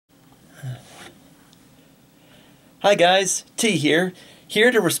Hi guys, T here.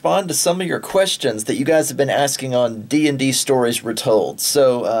 Here to respond to some of your questions that you guys have been asking on D&D Stories Retold.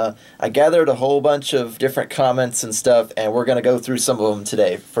 So, I gathered a whole bunch of different comments and stuff, and we're going to go through some of them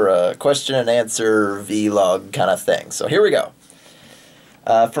today for a question and answer vlog kind of thing. So here we go.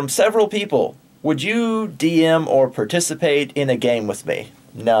 From several people, would you DM or participate in a game with me?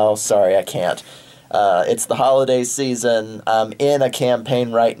 No, sorry, I can't. It's the holiday season. I'm in a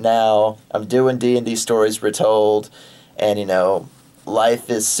campaign right now. I'm doing D&D Stories Retold, and you know, life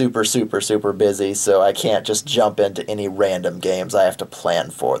is super, super, super busy, so I can't just jump into any random games. I have to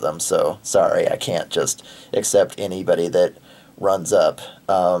plan for them, so sorry, I can't just accept anybody that runs up.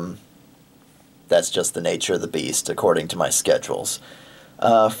 That's just the nature of the beast, according to my schedules.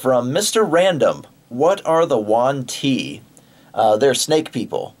 From Mr. Random, what are the Yuan-ti? They're snake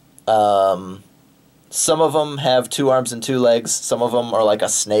people. Some of them have 2 arms and 2 legs. Some of them are like a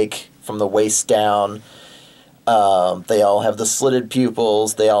snake from the waist down. They all have the slitted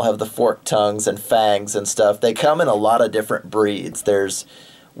pupils. They all have the forked tongues and fangs and stuff. They come in a lot of different breeds. There's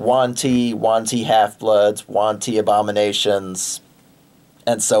Yuan-ti, Yuan-ti half-bloods, Yuan-ti abominations,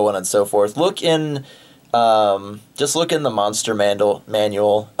 and so on and so forth. Look in, just look in the monster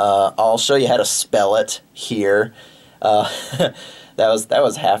manual. I'll show you how to spell it here. That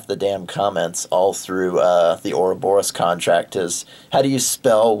was half the damn comments all through the Ouroboros contract is, how do you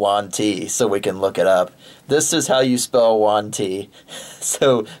spell Yuan-ti, so we can look it up. This is how you spell Yuan-ti.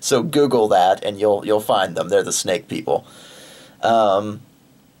 So Google that and you'll find them. They're the snake people. From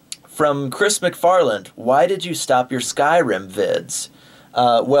Chris McFarland, why did you stop your Skyrim vids?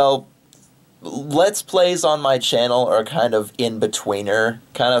 Well, Let's Plays on my channel are kind of in-betweener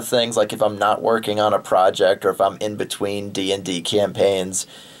kind of things, like if I'm not working on a project or if I'm in between D&D campaigns,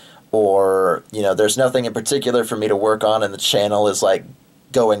 or, you know, there's nothing in particular for me to work on and the channel is like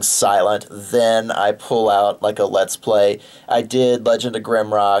going silent, then I pull out like a Let's Play. I did Legend of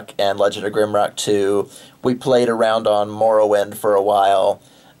Grimrock and Legend of Grimrock 2. We played around on Morrowind for a while.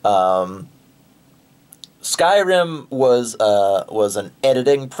 Skyrim was an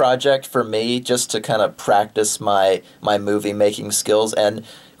editing project for me, just to kind of practice my movie making skills, and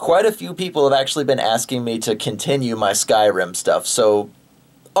quite a few people have actually been asking me to continue my Skyrim stuff. So,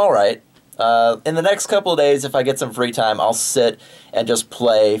 all right, in the next couple of days, if I get some free time, I'll sit and just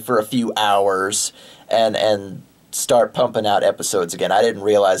play for a few hours and start pumping out episodes again. I didn't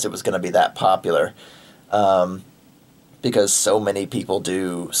realize it was going to be that popular. Because so many people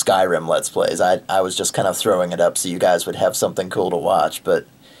do Skyrim Let's Plays. I was just kind of throwing it up so you guys would have something cool to watch. But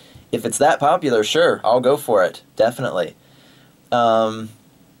if it's that popular, sure, I'll go for it. Definitely. From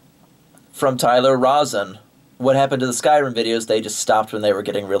Tyler Rosen, what happened to the Skyrim videos? They just stopped when they were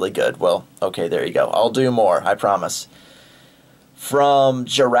getting really good. Well, okay, there you go. I'll do more, I promise. From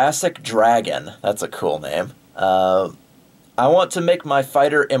Jurassic Dragon, that's a cool name. I want to make my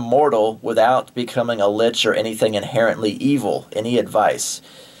fighter immortal without becoming a lich or anything inherently evil. Any advice?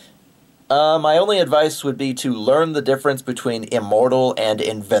 My only advice would be to learn the difference between immortal and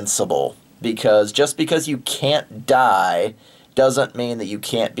invincible. Because just because you can't die doesn't mean that you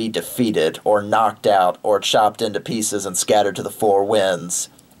can't be defeated or knocked out or chopped into pieces and scattered to the 4 winds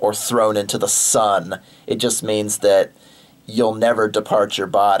or thrown into the sun. It just means that you'll never depart your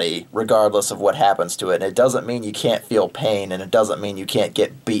body, regardless of what happens to it. And it doesn't mean you can't feel pain, and it doesn't mean you can't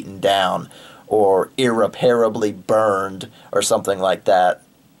get beaten down or irreparably burned or something like that.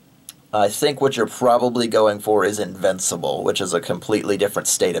 I think what you're probably going for is invincible, which is a completely different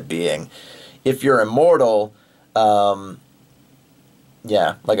state of being. If you're immortal, yeah,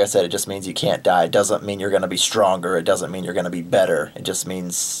 like I said, it just means you can't die. It doesn't mean you're going to be stronger. It doesn't mean you're going to be better. It just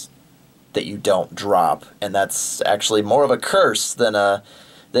means that you don't drop, and that's actually more of a curse than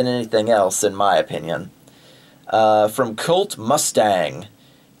anything else, in my opinion. From Colt Mustang,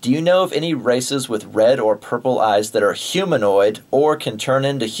 do you know of any races with red or purple eyes that are humanoid or can turn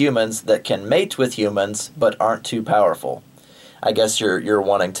into humans that can mate with humans but aren't too powerful? I guess you're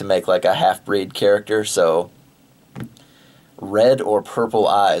wanting to make like a half-breed character, so red or purple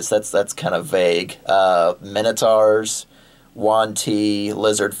eyes, that's kind of vague. Minotaurs, Yuan-ti,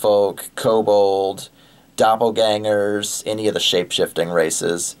 lizard folk, kobold, doppelgangers, any of the shape-shifting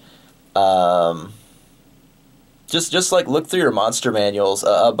races. Just like look through your monster manuals.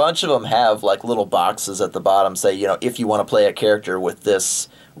 A bunch of them have like little boxes at the bottom say, you know, if you want to play a character with this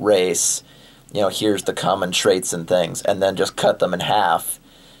race, you know, here's the common traits and things, and then just cut them in half,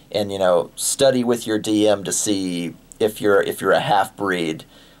 and you know, study with your DM to see if you're a half-breed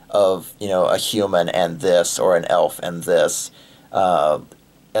of, you know, a human and this, or an elf and this.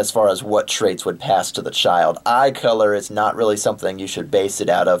 as far as what traits would pass to the child. Eye color is not really something you should base it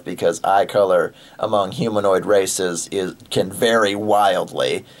out of, because eye color among humanoid races can vary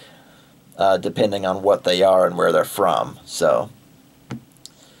wildly, depending on what they are and where they're from. So,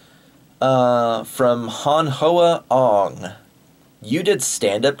 from Hanhoa Ong. You did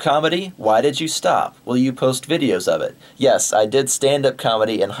stand-up comedy? Why did you stop? Will you post videos of it? Yes, I did stand-up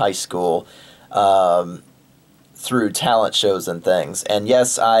comedy in high school, through talent shows and things. And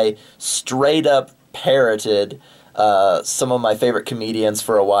yes, I straight up parroted some of my favorite comedians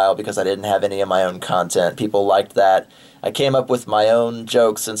for a while because I didn't have any of my own content. People liked that. I came up with my own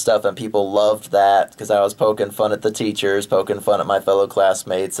jokes and stuff, and people loved that because I was poking fun at the teachers, poking fun at my fellow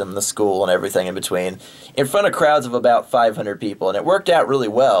classmates and the school and everything in between, in front of crowds of about 500 people, and it worked out really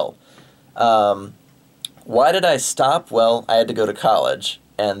well. Why did I stop? Well, I had to go to college.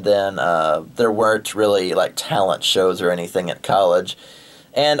 And then there weren't really like talent shows or anything at college.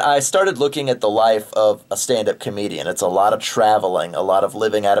 And I started looking at the life of a stand-up comedian. It's a lot of traveling, a lot of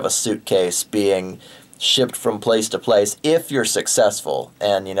living out of a suitcase, being shipped from place to place if you're successful.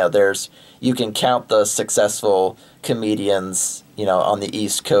 And, you know, you can count the successful comedians, you know, on the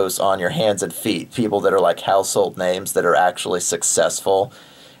East Coast on your hands and feet. People that are like household names that are actually successful.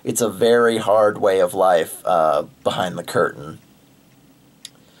 It's a very hard way of life behind the curtain.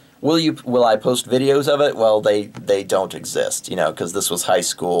 Will I post videos of it? Well, they don't exist, you know, because this was high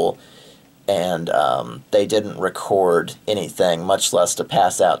school, and they didn't record anything, much less to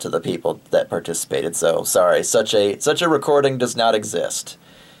pass out to the people that participated. So sorry, such a recording does not exist.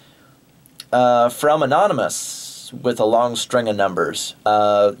 From Anonymous with a long string of numbers.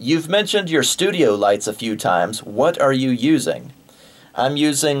 You've mentioned your studio lights a few times. What are you using? I'm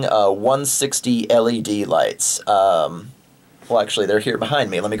using 160 LED lights. Well, actually, they're here behind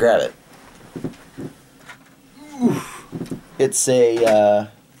me. Let me grab it. It's a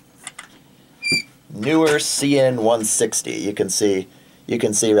newer CN160. You can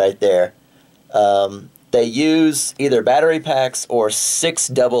see right there. They use either battery packs or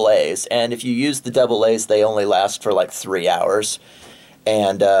 6 AA's, and if you use the AA's, they only last for like 3 hours.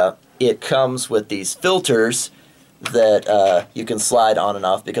 And it comes with these filters that you can slide on and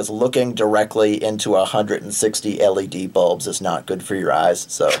off, because looking directly into 160 LED bulbs is not good for your eyes.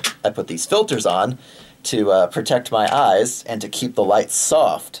 So I put these filters on to protect my eyes and to keep the lights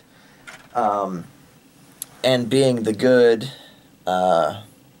soft. And being the good, not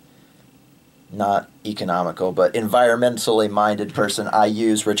economical, but environmentally minded person, I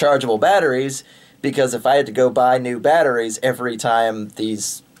use rechargeable batteries, because if I had to go buy new batteries every time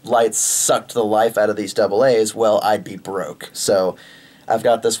these lights sucked the life out of these AA's, well, I'd be broke. So I've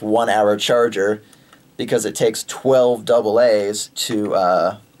got this 1-hour charger, because it takes 12 AA's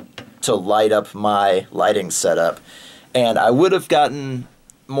to light up my lighting setup. And I would have gotten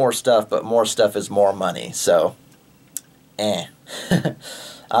more stuff, but more stuff is more money, so I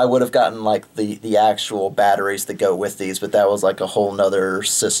would have gotten like the actual batteries that go with these, but that was like a whole nother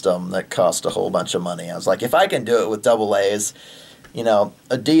system that cost a whole bunch of money. I was like, if I can do it with AA's, you know,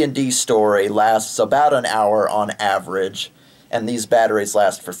 a D&D story lasts about an hour on average, and these batteries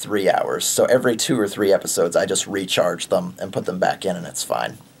last for 3 hours. So every 2 or 3 episodes, I just recharge them and put them back in, and it's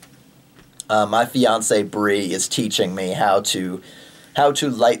fine. My fiance Bree is teaching me how to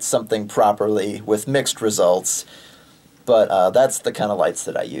light something properly with mixed results, but that's the kind of lights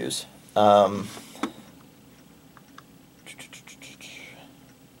that I use. From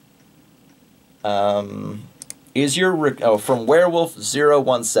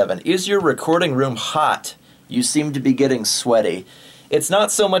Werewolf017, is your recording room hot? You seem to be getting sweaty. It's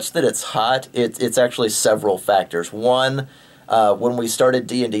not so much that it's hot, it's actually several factors. One, when we started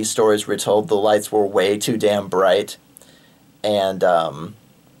D&D Stories Retold, the lights were way too damn bright, and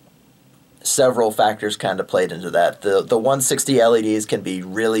several factors kind of played into that. The 160 LEDs can be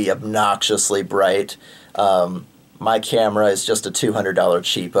really obnoxiously bright. My camera is just a $200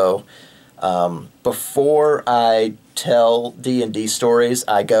 cheapo. Before I tell D&D stories,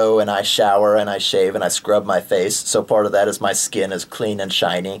 I go and I shower and I shave and I scrub my face, so part of that is my skin is clean and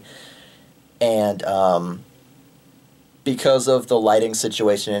shiny. And because of the lighting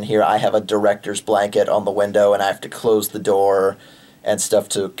situation in here, I have a director's blanket on the window, and I have to close the door and stuff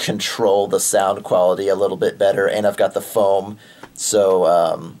to control the sound quality a little bit better, and I've got the foam,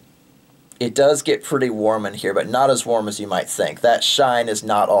 so it does get pretty warm in here, but not as warm as you might think. That shine is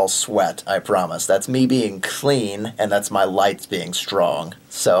not all sweat, I promise. That's me being clean, and that's my lights being strong.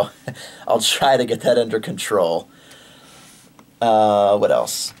 So I'll try to get that under control. What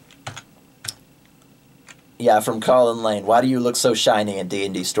else? Yeah, from Colin Lane. Why do you look so shiny in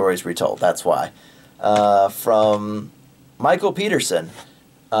D&D Stories Retold? That's why. From Michael Peterson.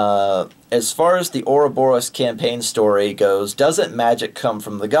 As far as the Ouroboros campaign story goes, doesn't magic come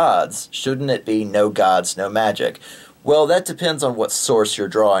from the gods? Shouldn't it be no gods, no magic? Well, that depends on what source you're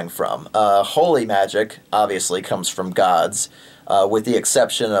drawing from. Holy magic obviously comes from gods, with the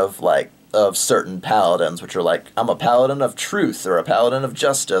exception of of certain paladins, which are like, I'm a paladin of truth or a paladin of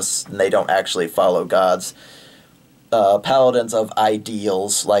justice, and they don't actually follow gods. Paladins of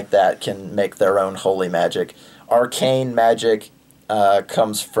ideals like that can make their own holy magic. Arcane magic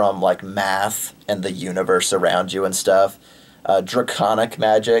comes from like math and the universe around you and stuff. Draconic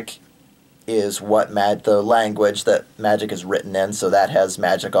magic is what the language that magic is written in, so that has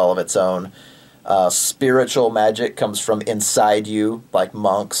magic all of its own. Spiritual magic comes from inside you, like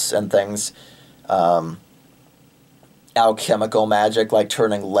monks and things. Alchemical magic, like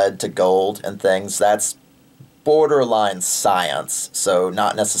turning lead to gold and things, that's borderline science, so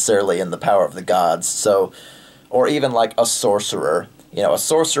not necessarily in the power of the gods. So, or even like a sorcerer. You know, a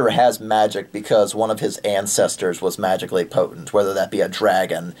sorcerer has magic because one of his ancestors was magically potent, whether that be a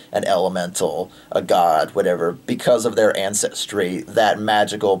dragon, an elemental, a god, whatever. Because of their ancestry, that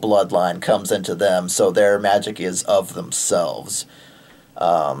magical bloodline comes into them, so their magic is of themselves.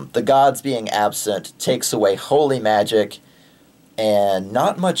 The gods being absent takes away holy magic, and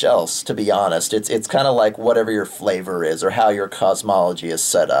not much else, to be honest. It's kind of like whatever your flavor is, or how your cosmology is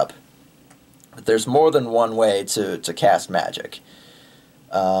set up. But there's more than one way to cast magic.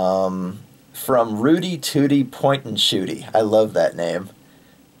 From Rudy Tooty Point and Shooty. I love that name.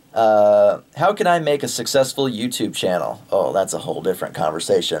 How can I make a successful YouTube channel? Oh, that's a whole different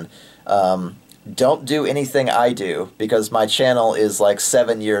conversation. Don't do anything I do, because my channel is like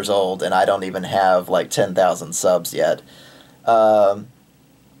 7 years old and I don't even have like 10,000 subs yet.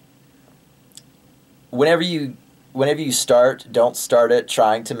 Whenever you start, don't start it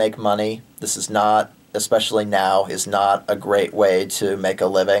trying to make money. This is not, especially now, is not a great way to make a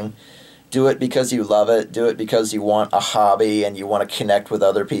living. Do it because you love it. Do it because you want a hobby and you want to connect with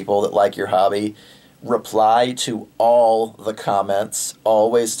other people that like your hobby. Reply to all the comments.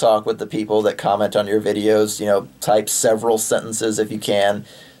 Always talk with the people that comment on your videos. You know, type several sentences if you can.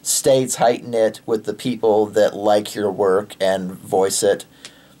 Stay tight-knit with the people that like your work and voice it.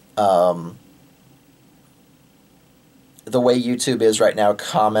 The way YouTube is right now,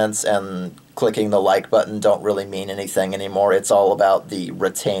 comments and clicking the like button don't really mean anything anymore. It's all about the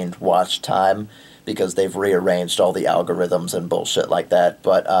retained watch time, because they've rearranged all the algorithms and bullshit like that.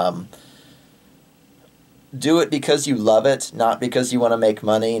 But do it because you love it, not because you want to make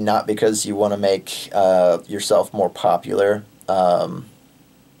money, not because you want to make yourself more popular.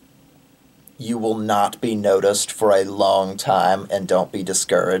 You will not be noticed for a long time, and don't be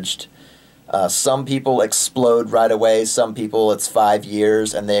discouraged. Some people explode right away. Some people, it's 5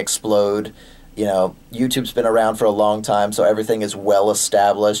 years and they explode. You know, YouTube's been around for a long time, so everything is well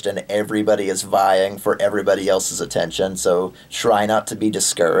established and everybody is vying for everybody else's attention. So try not to be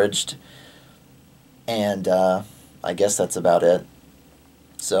discouraged. And I guess that's about it.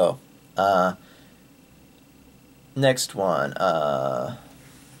 So, next one.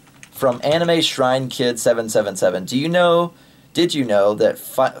 From Anime Shrine Kid 777. Did you know that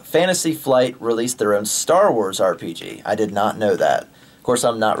Fantasy Flight released their own Star Wars RPG? I did not know that. Of course,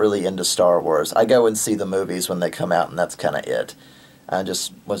 I'm not really into Star Wars. I go and see the movies when they come out, and that's kind of it. I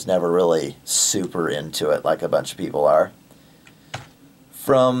just was never really super into it like a bunch of people are.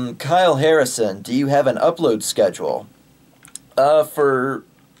 From Kyle Harrison, do you have an upload schedule? For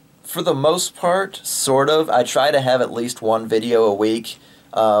the most part, sort of. I try to have at least one video a week.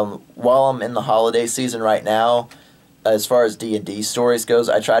 While I'm in the holiday season right now, as far as D&D stories goes,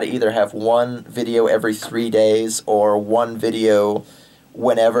 I try to either have one video every 3 days or one video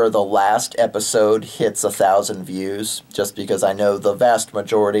whenever the last episode hits 1,000 views, just because I know the vast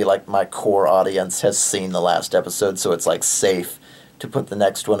majority, like my core audience, has seen the last episode, so it's like safe to put the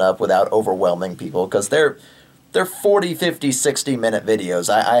next one up without overwhelming people, because they're 40, 50, 60-minute videos.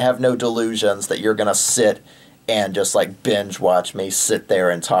 I have no delusions that you're going to sit and just like binge watch me sit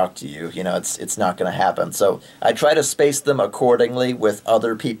there and talk to you. You know, it's not going to happen. So I try to space them accordingly with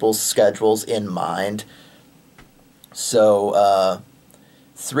other people's schedules in mind. So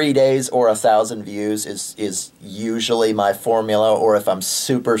 3 days or 1,000 views is usually my formula, or if I'm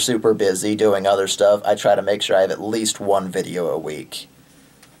super, super busy doing other stuff, I try to make sure I have at least one video a week.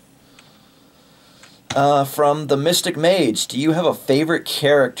 From the Mystic Mage, do you have a favorite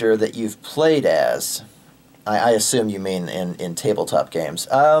character that you've played as? I assume you mean in tabletop games.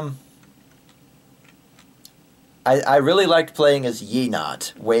 I really liked playing as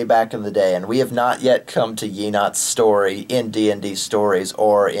Yenot way back in the day, and we have not yet come to Yenot's story in D&D stories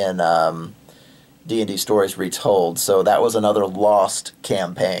or in D&D Stories Retold, so that was another lost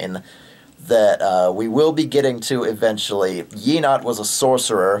campaign that we will be getting to eventually. Yenot was a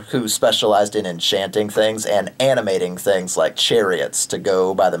sorcerer who specialized in enchanting things and animating things like chariots to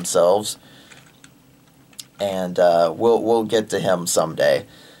go by themselves. And we'll get to him someday.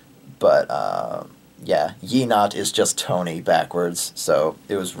 But yeah, Yenot is just Tony backwards, so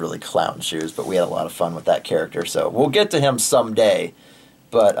it was really clown shoes, but we had a lot of fun with that character, so we'll get to him someday,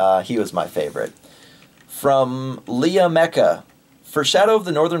 but he was my favorite. From Leah Mecca, for Shadow of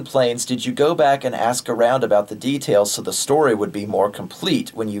the Northern Plains, did you go back and ask around about the details so the story would be more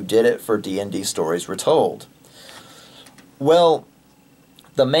complete when you did it for D&D Stories Retold? Well,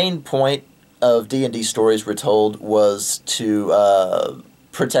 the main point of D&D Stories Retold was to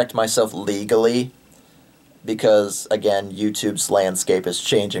protect myself legally, because, again, YouTube's landscape is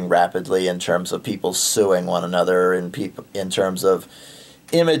changing rapidly in terms of people suing one another, in terms of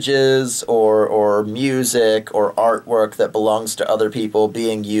images or music or artwork that belongs to other people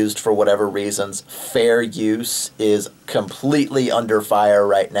being used for whatever reasons. Fair use is completely under fire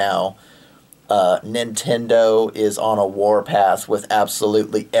right now. Nintendo is on a warpath with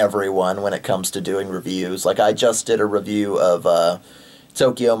absolutely everyone when it comes to doing reviews. Like, I just did a review of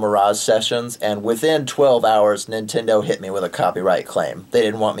Tokyo Mirage Sessions, and within 12 hours, Nintendo hit me with a copyright claim. They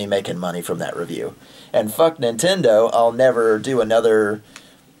didn't want me making money from that review. And fuck Nintendo, I'll never do another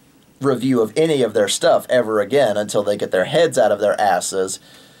review of any of their stuff ever again until they get their heads out of their asses.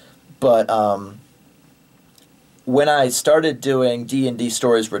 But when I started doing D&D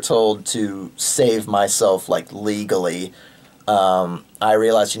Stories Retold to save myself, like, legally, I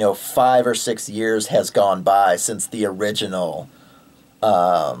realized, 5 or 6 years has gone by since the original,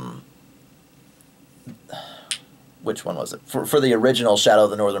 which one was it? For the original Shadow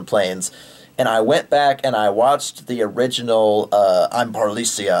of the Northern Plains. And I went back and I watched the original I'm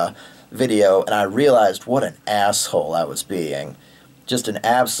Parlesia video, and I realized what an asshole I was being. Just an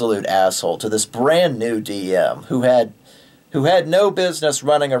absolute asshole to this brand new DM who had no business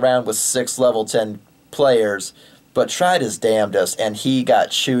running around with 6 level 10 players, but tried his damnedest, and he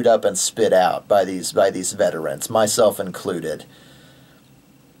got chewed up and spit out by these veterans, myself included.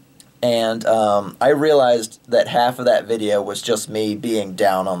 And I realized that half of that video was just me being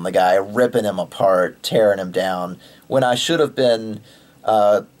down on the guy, ripping him apart, tearing him down, when I should have been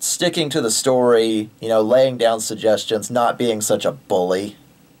sticking to the story, laying down suggestions, not being such a bully,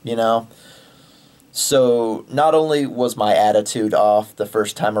 So not only was my attitude off the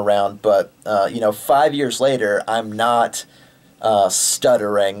first time around, but, 5 years later, I'm not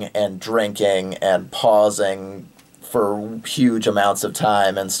stuttering and drinking and pausing for huge amounts of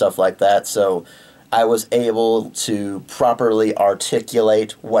time and stuff like that, so I was able to properly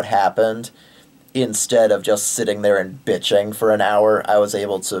articulate what happened. Instead of just sitting there and bitching for an hour, I was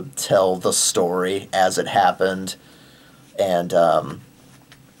able to tell the story as it happened and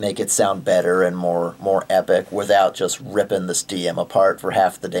make it sound better and more epic without just ripping this DM apart for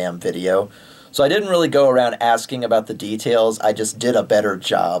half the damn video. So I didn't really go around asking about the details, I just did a better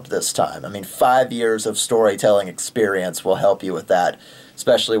job this time. I mean, 5 years of storytelling experience will help you with that,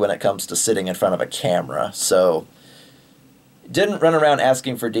 especially when it comes to sitting in front of a camera. So didn't run around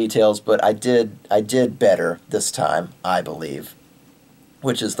asking for details, but I did better this time, I believe.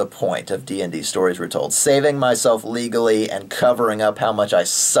 Which is the point of D&D Stories Retold. Saving myself legally and covering up how much I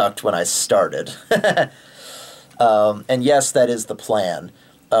sucked when I started. And yes, that is the plan.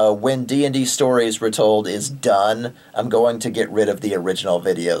 When D&D Stories Retold is done, I'm going to get rid of the original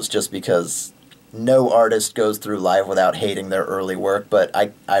videos, just because no artist goes through life without hating their early work, but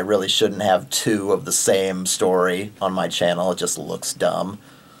I really shouldn't have 2 of the same story on my channel. It just looks dumb.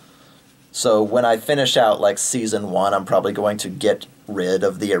 So when I finish out, like, Season 1, I'm probably going to get rid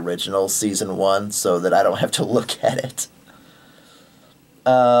of the original Season 1 so that I don't have to look at it.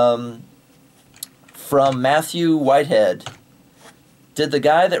 From Matthew Whitehead. Did the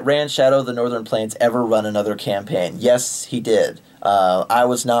guy that ran Shadow of the Northern Plains ever run another campaign? Yes, he did. I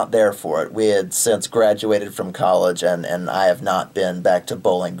was not there for it. We had since graduated from college, and I have not been back to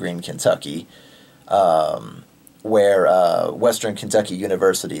Bowling Green, Kentucky, where Western Kentucky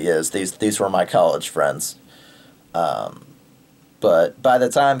University is. These were my college friends. But by the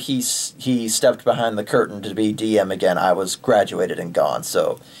time he stepped behind the curtain to be DM again, I was graduated and gone.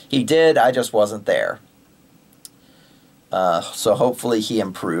 So he did, I just wasn't there. So hopefully he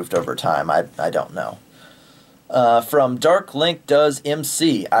improved over time. I don't know. From Dark Link Does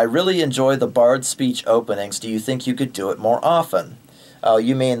MC. I really enjoy the Bard speech openings. Do you think you could do it more often? Oh,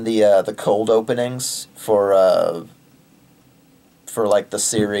 you mean the cold openings for like the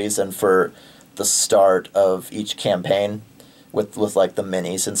series and for the start of each campaign with like the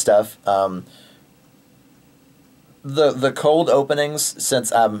minis and stuff. the cold openings,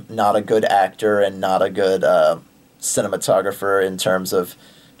 since I'm not a good actor and not a good cinematographer in terms of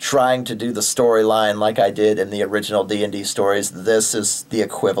trying to do the storyline like I did in the original D&D stories, this is the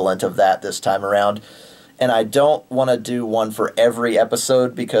equivalent of that this time around. And I don't want to do one for every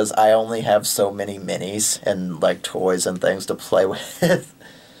episode because I only have so many minis and like toys and things to play with.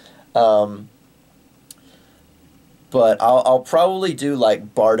 But I'll probably do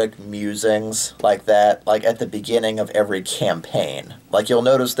like bardic musings like that, like at the beginning of every campaign. Like you'll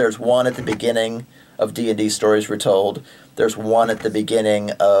notice there's one at the beginning of D&D Stories Retold, there's one at the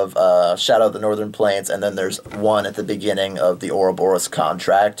beginning of Shadow of the Northern Plains, and then there's one at the beginning of the Ouroboros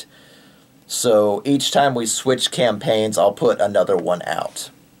Contract. So each time we switch campaigns, I'll put another one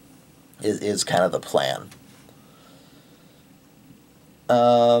out, is kind of the plan.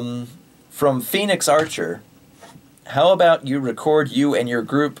 From Phoenix Archer, how about you record you and your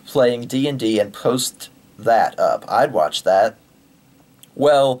group playing D&D and post that up? I'd watch that.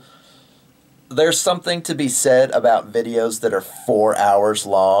 Well, there's something to be said about videos that are 4 hours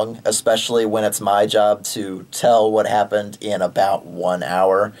long, especially when it's my job to tell what happened in about 1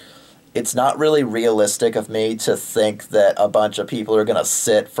 hour. It's not really realistic of me to think that a bunch of people are going to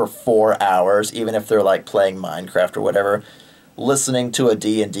sit for 4 hours, even if they're like playing Minecraft or whatever, listening to a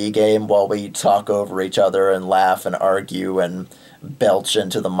D&D game while we talk over each other and laugh and argue and belch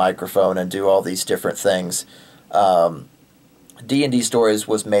into the microphone and do all these different things. D&D Stories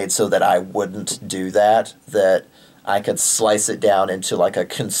was made so that I wouldn't do that, that I could slice it down into like a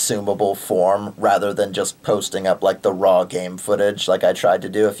consumable form rather than just posting up like the raw game footage like I tried to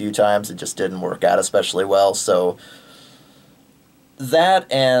do a few times. It just didn't work out especially well. So that,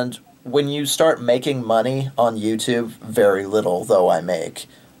 and when you start making money on YouTube, very little though I make,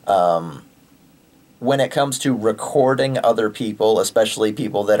 when it comes to recording other people, especially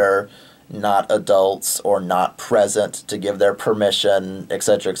people that are not adults or not present to give their permission,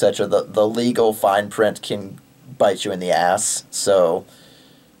 etc., etc., the legal fine print can bite you in the ass. So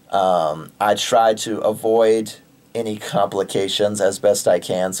I try to avoid any complications as best I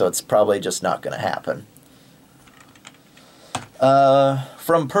can, so it's probably just not going to happen.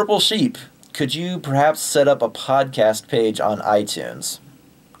 From Purple Sheep, could you perhaps set up a podcast page on iTunes?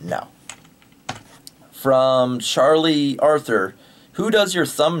 No. From Charlie Arthur, who does your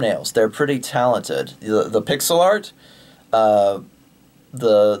thumbnails? They're pretty talented. The pixel art? The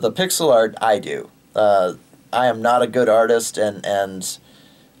pixel art, I do. I am not a good artist, and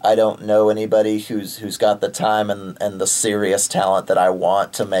I don't know anybody who's got the time and the serious talent that I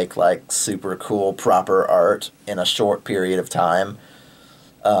want to make like super cool, proper art in a short period of time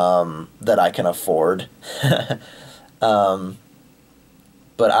that I can afford.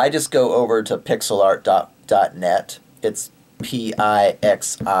 But I just go over to pixelart.net. It's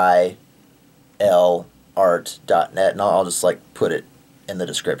PIXIL art.net, and I'll just like put it in the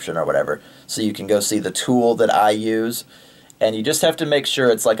description or whatever, so you can go see the tool that I use. And you just have to make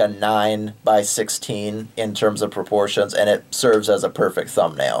sure it's like a 9:16 in terms of proportions, and it serves as a perfect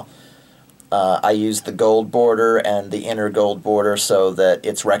thumbnail. I use the gold border and the inner gold border so that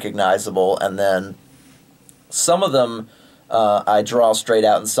it's recognizable, and then some of them I draw straight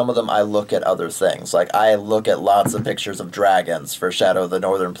out, and some of them I look at other things. Like I look at lots of pictures of dragons for Shadow of the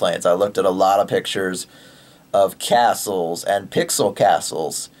Northern Plains. I looked at a lot of pictures of castles and pixel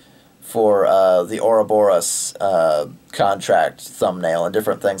castles for the Ouroboros contract thumbnail and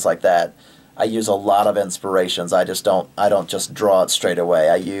different things like that. I use a lot of inspirations. I don't just draw it straight away.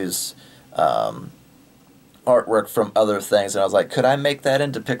 I use artwork from other things, and I was like, could I make that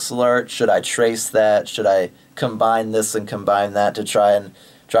into pixel art? Should I trace that? Should I combine this and combine that to try and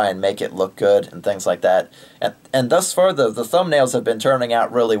make it look good and things like that? And thus far, the thumbnails have been turning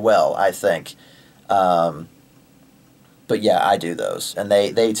out really well, I think. But yeah, I do those, and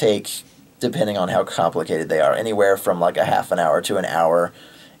they take, depending on how complicated they are, anywhere from like a half an hour to an hour,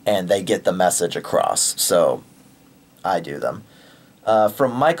 and they get the message across. So I do them.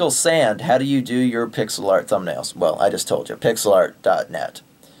 From Michael Sand, how do you do your pixel art thumbnails? Well, I just told you, pixelart.net.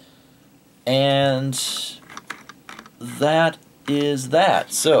 And that is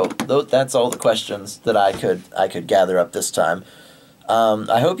that. So that's all the questions that I could gather up this time.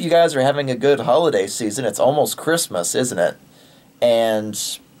 I hope you guys are having a good holiday season. It's almost Christmas, isn't it?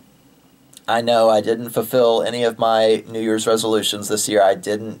 And I know I didn't fulfill any of my New Year's resolutions this year. I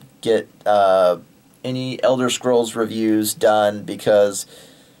didn't get any Elder Scrolls reviews done because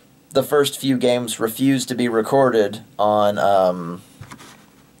the first few games refused to be recorded on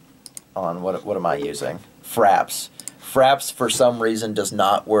what am I using? Fraps. Fraps, for some reason, does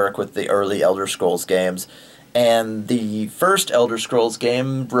not work with the early Elder Scrolls games, and the first Elder Scrolls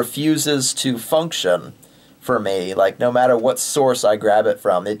game refuses to function for me. Like, no matter what source I grab it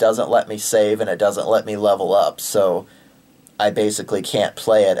from, it doesn't let me save and it doesn't let me level up, so I basically can't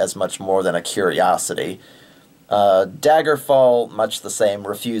play it as much more than a curiosity. Daggerfall, much the same,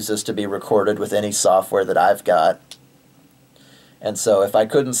 refuses to be recorded with any software that I've got. And so if I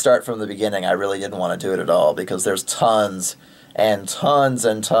couldn't start from the beginning, I really didn't want to do it at all, because there's tons and tons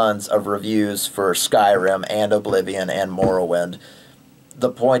and tons of reviews for Skyrim and Oblivion and Morrowind.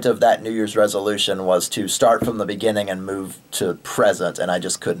 The point of that New Year's resolution was to start from the beginning and move to present, and I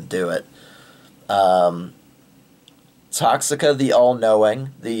just couldn't do it. Toxica the All-Knowing,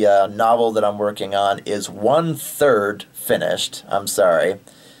 the novel that I'm working on, is 1/3 finished. I'm sorry.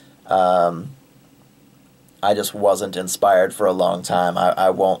 I just wasn't inspired for a long time. I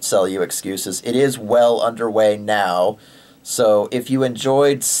won't sell you excuses. It is well underway now. So if you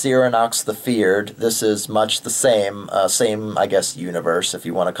enjoyed Cyranox the Feared, this is much the same, I guess, universe, if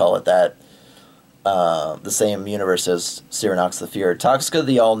you want to call it that. The same universe as Cyranox the Feared. Toxica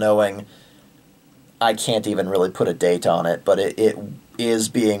the All-Knowing, I can't even really put a date on it, but it is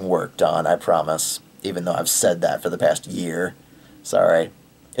being worked on, I promise. Even though I've said that for the past year. Sorry.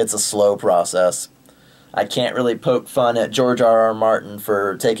 It's a slow process. I can't really poke fun at George R.R. Martin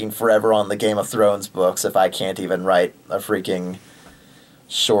for taking forever on the Game of Thrones books if I can't even write a freaking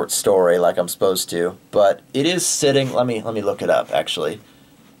short story like I'm supposed to. But it is sitting... Let me look it up, actually.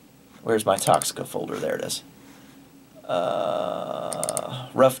 Where's my Toxica folder? There it is.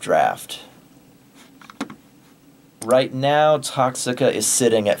 Rough draft. Right now, Toxica is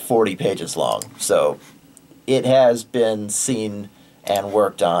sitting at 40 pages long. So it has been seen and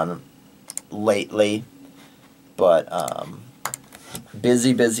worked on lately. But,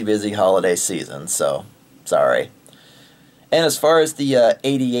 busy holiday season, so sorry. And as far as the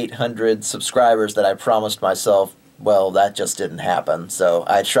 8,800 subscribers that I promised myself, well, that just didn't happen. So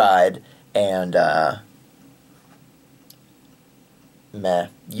I tried, and, meh.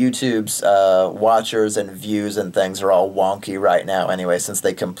 YouTube's watchers and views and things are all wonky right now anyway, since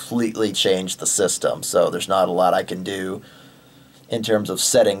they completely changed the system. So there's not a lot I can do in terms of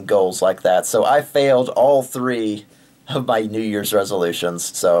setting goals like that. So I failed all 3 of my New Year's resolutions,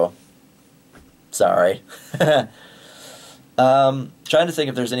 so sorry. Trying to think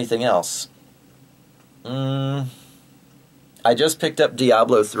if there's anything else. I just picked up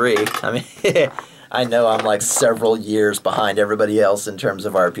Diablo 3. I mean, I know I'm like several years behind everybody else in terms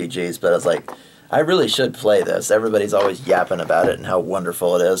of RPGs, but I was like, I really should play this. Everybody's always yapping about it and how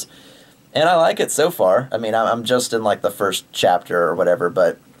wonderful it is. And I like it so far. I mean, I'm just in like the first chapter or whatever,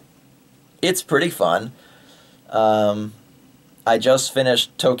 but it's pretty fun. I just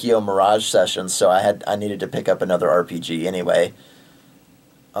finished Tokyo Mirage Sessions, so I needed to pick up another RPG anyway.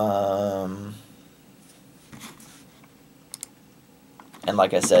 And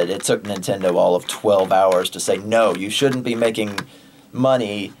like I said, it took Nintendo all of 12 hours to say, no, you shouldn't be making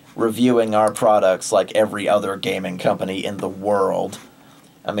money reviewing our products like every other gaming company in the world.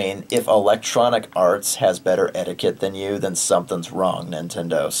 I mean, if Electronic Arts has better etiquette than you, then something's wrong,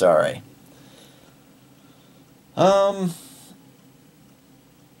 Nintendo. Sorry.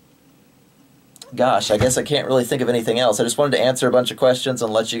 Gosh, I guess I can't really think of anything else. I just wanted to answer a bunch of questions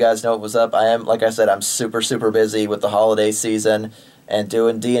and let you guys know what was up. I am, like I said, I'm super busy with the holiday season and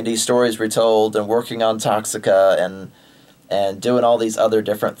doing D&D Stories Retold and working on Toxica and doing all these other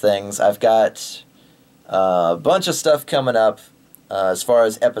different things. I've got a bunch of stuff coming up. As far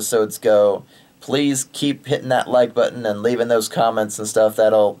as episodes go, please keep hitting that like button and leaving those comments and stuff.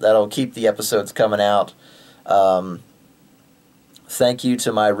 That'll keep the episodes coming out. Thank you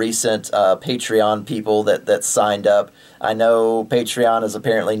to my recent Patreon people that signed up. I know Patreon is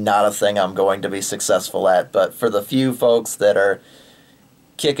apparently not a thing I'm going to be successful at, but for the few folks that are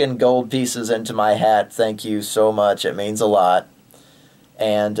kicking gold pieces into my hat, thank you so much. It means a lot.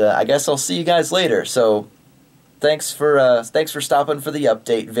 And I guess I'll see you guys later. So thanks for stopping for the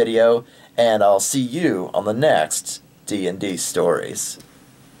update video, and I'll see you on the next D&D Stories.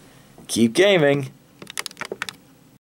 Keep gaming!